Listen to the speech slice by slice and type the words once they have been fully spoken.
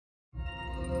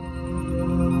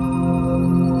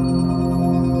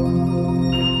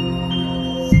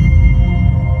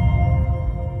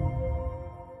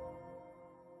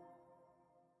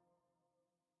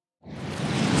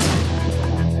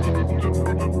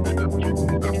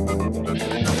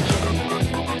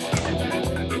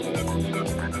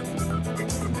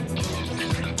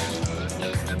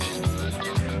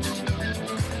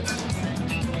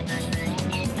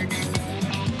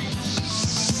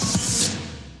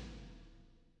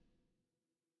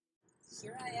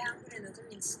Here I am with another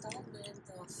installment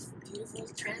of Beautiful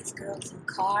Trans Girls in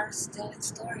Cars Telling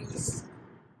Stories.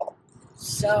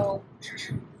 So,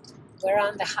 we're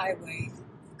on the highway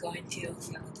going to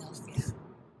Philadelphia.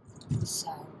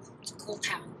 So, it's a cool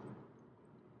town.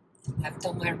 I've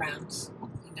done my rounds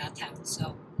in that town.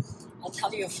 So, I'll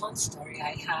tell you a fun story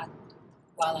I had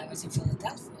while I was in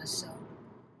Philadelphia. So,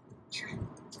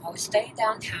 I was staying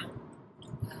downtown.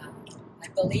 I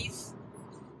believe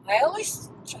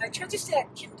I try to stay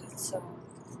at Camden, so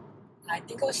I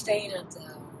think I was staying at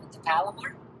the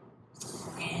Palomar,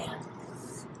 and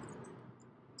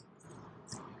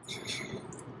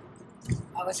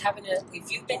I was having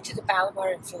if you've been to the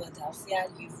Palomar in Philadelphia,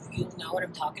 you'll know what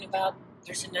I'm talking about.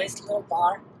 There's a nice little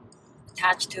bar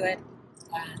attached to it,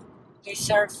 and they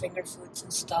serve finger foods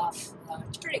and stuff.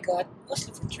 It's pretty good,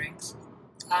 mostly for drinks.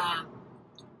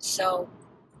 So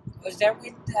I was there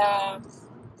with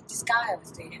this guy I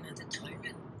was dating at the time,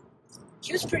 and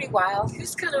he was pretty wild. He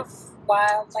was kind of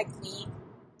wild like me,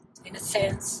 in a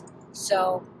sense.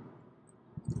 So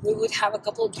we would have a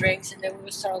couple of drinks, and then we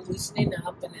would start loosening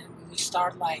up, and then we would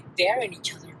start like daring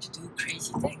each other to do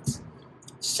crazy things.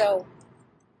 So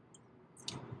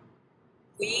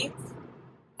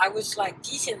I was like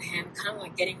teasing him, kind of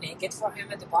like getting naked for him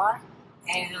at the bar,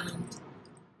 and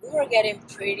we were getting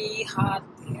pretty hot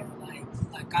there.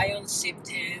 Like I unzipped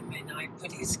him, and I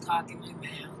put his cock in my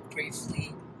mouth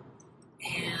briefly,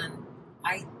 and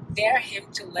I dare him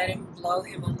to let him blow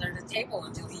him under the table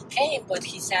until he came, but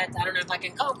he said, I don't know if I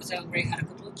can come because I already had a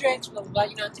couple of drinks, blah, blah,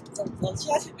 blah, typical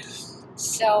bullshit.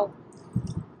 So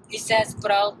he says, but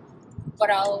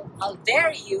I'll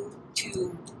dare you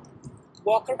to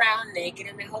walk around naked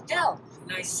in the hotel.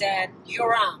 And I said,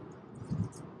 you're on.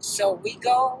 So we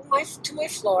go to my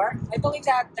floor. I believe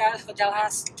that hotel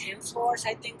has 10 floors.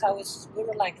 I think we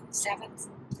were like in the 7th.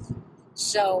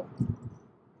 So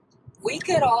we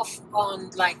get off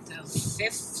on like the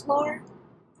 5th floor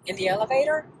in the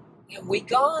elevator, and we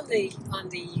go on the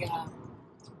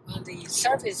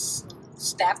service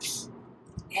steps,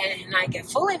 and I get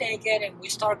fully naked, and we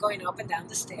start going up and down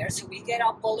the stairs. So we get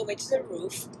up all the way to the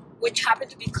roof, which happened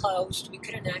to be closed. We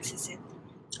couldn't access it.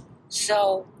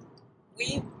 So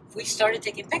we started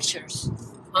taking pictures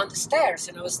on the stairs,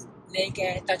 and I was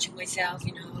naked, touching myself,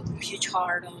 huge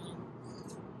hard on.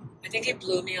 I think it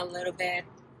blew me a little bit.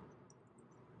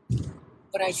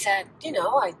 But I said,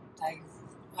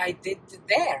 I did it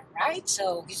there, right?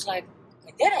 So he's like,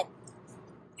 I did it.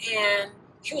 And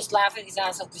he was laughing his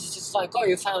ass off because he's just like, oh,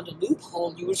 you found a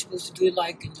loophole. You were supposed to do it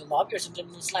like in the lobby or something.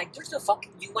 And it's like, there's no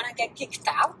fucking, you want to get kicked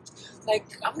out?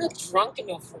 Like, I'm not drunk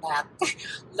enough for that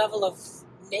level of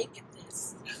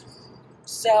nakedness.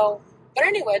 So, but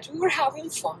anyways, we were having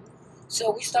fun.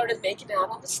 So we started making out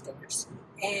on the stairs.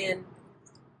 And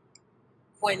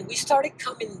when we started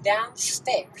coming down the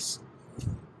stairs,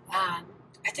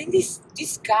 I think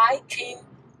this guy came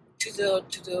to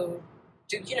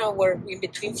where in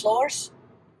between floors.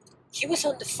 He was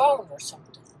on the phone or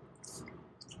something.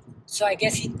 So I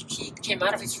guess he came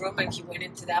out of his room and he went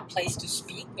into that place to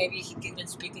speak. Maybe he didn't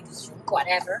speak in his room,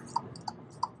 whatever.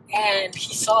 And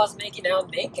he saw us making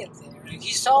out naked there. And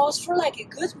he saw us for like a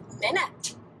good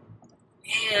minute.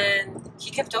 And he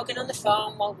kept talking on the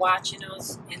phone while watching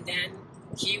us. And then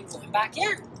he went back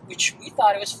in, which we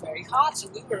thought it was very hot. So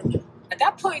at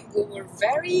that point, we were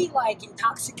very like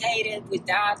intoxicated with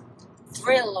that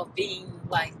thrill of being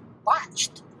like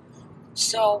watched.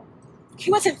 So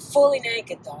he wasn't fully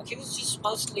naked though. He was just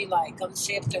mostly like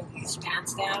unzipped and his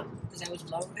pants down because I was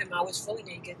blowing him. I was fully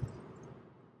naked,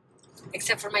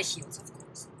 except for my heels, of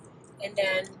course. And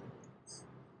then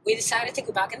we decided to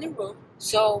go back in the room.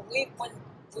 So we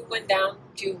went down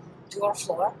to our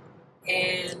floor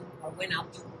or went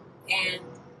up, and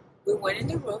we went in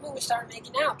the room and we started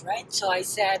making out, right? So I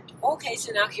said, okay,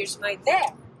 so now here's my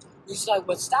there. He's like,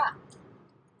 what's that?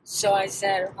 So I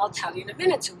said, I'll tell you in a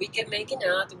minute. So we kept making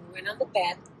out, and we went on the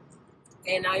bed,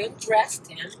 and I undressed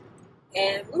him,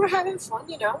 and we were having fun,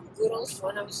 good old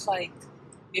fun. I was like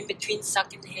in between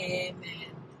sucking him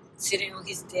and sitting on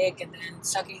his dick and then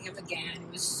sucking him again.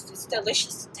 It's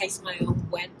delicious to taste my own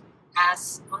wet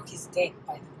ass on his dick,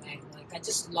 by the way. Like, I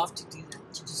just love to do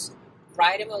that, to just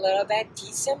ride him a little bit,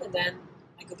 tease him, and then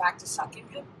I go back to sucking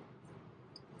him.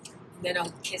 And then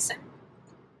I'll kiss him,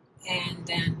 and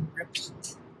then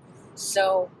repeat.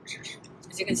 So,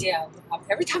 as you can see,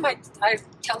 every time I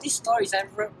tell these stories, I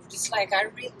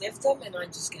relive them, and I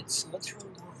just get so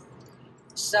turned on.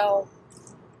 So,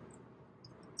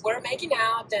 we're making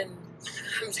out, and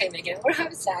we're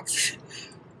having sex,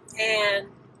 and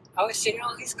I was sitting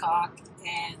on his cock,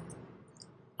 and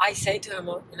I say to him,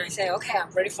 okay,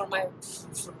 I'm ready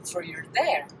for your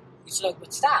there. He's like,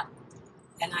 what's that?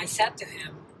 And I said to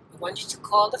him, I want you to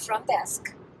call the front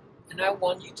desk, and I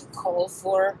want you to call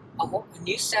for a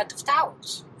new set of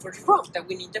towels for the room, that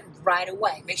we need them right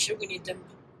away. Make sure we need them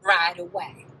right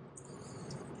away.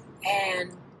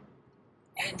 And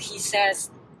he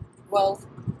says, well,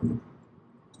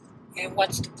 and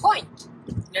what's the point?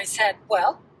 And I said,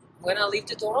 well, I'm going to leave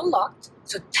the door unlocked,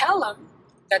 so tell him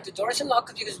that the door is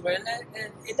unlocked because we're in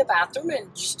the bathroom,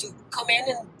 and just to come in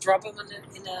and drop him on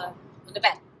the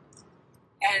bed.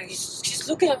 And he's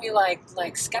looking at me like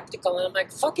skeptical, and I'm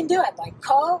like, fucking do it, like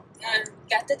call and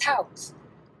get the towels.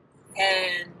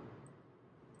 And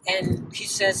he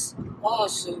says, oh,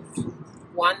 so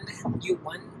you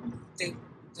want the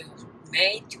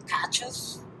maid to catch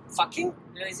us fucking?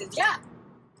 And I said, yeah.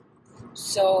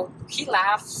 So he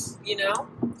laughs,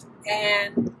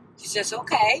 and he says,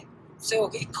 okay. So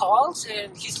he calls,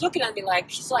 and he's looking at me like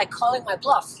he's like calling my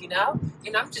bluff, and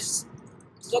I'm just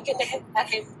looking at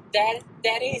him dead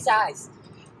in his eyes.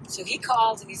 So he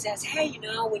calls and he says, hey,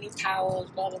 we need towels,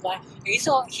 blah blah blah. And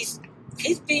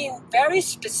he's being very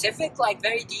specific, like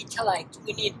very detailed, like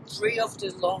we need 3 of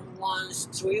the long ones,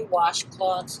 3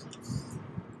 washcloths.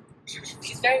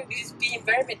 He's being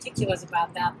very meticulous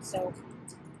about that. So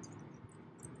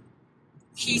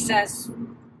he says,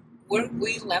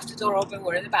 we left the door open,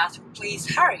 we're in the bathroom,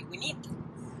 please hurry, we need them.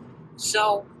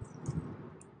 So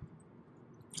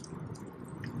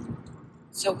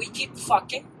we keep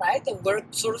fucking, right? And we're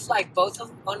sort of like both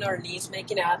on our knees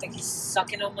making out, and he's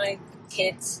sucking on my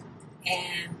tits,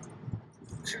 and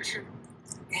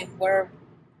we're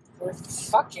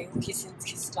fucking. He's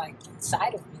like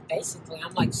inside of me, basically.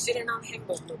 I'm like sitting on him,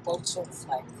 but we're both sort of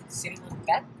like sitting on the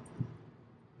bed.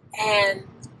 And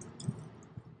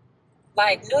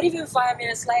like not even 5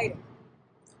 minutes later,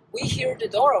 we hear the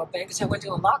door open because I went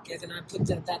to unlock it, and I put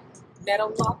that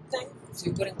metal lock thing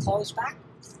so it wouldn't close back.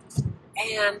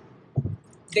 And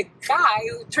the guy,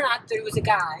 who turned out that it was a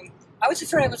guy, I was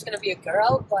afraid it was going to be a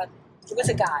girl, but it was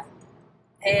a guy.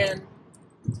 And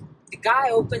the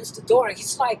guy opens the door, and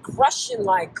he's like rushing,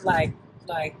 like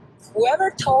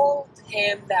whoever told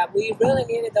him that we really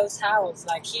needed those towels,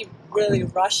 like he really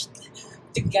rushed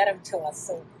to get them to us.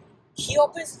 So he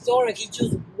opens the door and he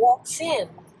just walks in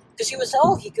because he was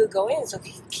told he could go in. So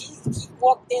he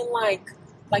walked in like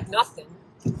nothing.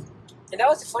 And that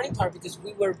was the funny part, because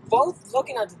we were both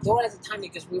looking at the door at the time,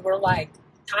 because we were like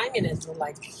timing it. We're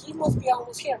like, he must be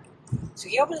almost here. So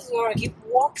he opens the door and he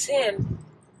walks in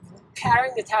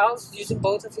carrying the towels using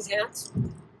both of his hands.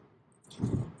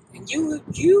 And you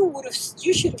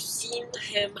should have seen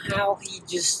him, how he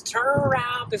just turned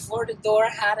around before the door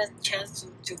had a chance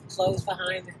to close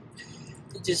behind him.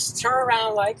 He just turned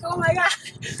around like, oh my God.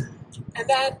 And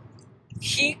then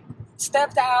he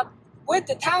stepped out with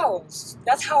the towels.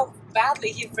 That's how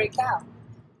badly he freaked out.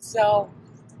 So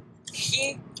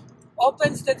he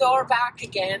opens the door back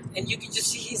again, and you can just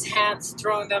see his hands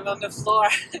throwing them on the floor.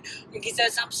 And he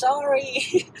says, I'm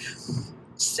sorry.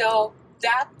 So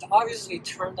that obviously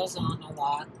turned us on a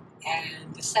lot,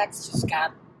 and the sex just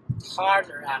got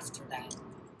harder after that.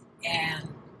 And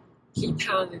he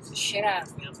pounded the shit out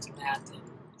of me after that. And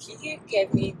he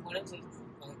gave me one of the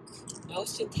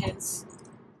most intense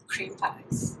cream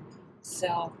pies.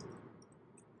 So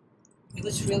it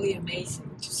was really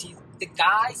amazing to see the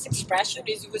guy's expression.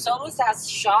 It was almost as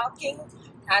shocking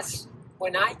as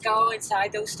when I go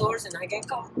inside those stores and I get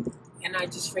caught and I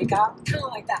just freak out, kind of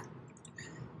like that.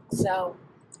 So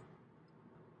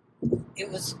it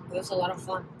was a lot of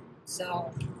fun.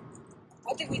 So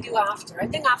what did we do after? I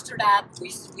think after that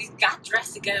we got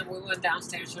dressed again. We went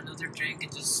downstairs for another drink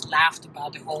and just laughed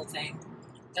about the whole thing.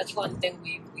 That's one thing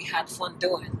we had fun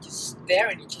doing, just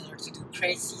daring each other to do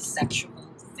crazy sexual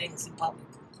things in public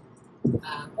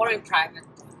or in private,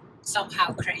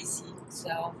 somehow crazy.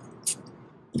 So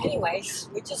anyways,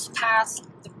 we just passed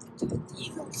the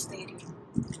Eagle Stadium.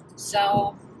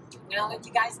 So I'm gonna let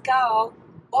you guys go,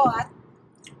 but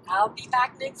I'll be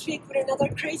back next week with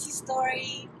another crazy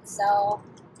story. So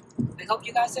I hope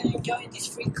you guys are enjoying this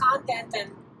free content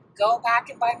and go back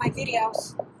and buy my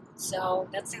videos. So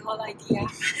that's the whole idea.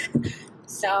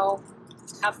 So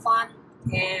have fun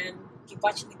and keep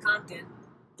watching the content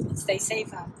and stay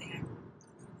safe out there.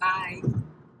 Bye.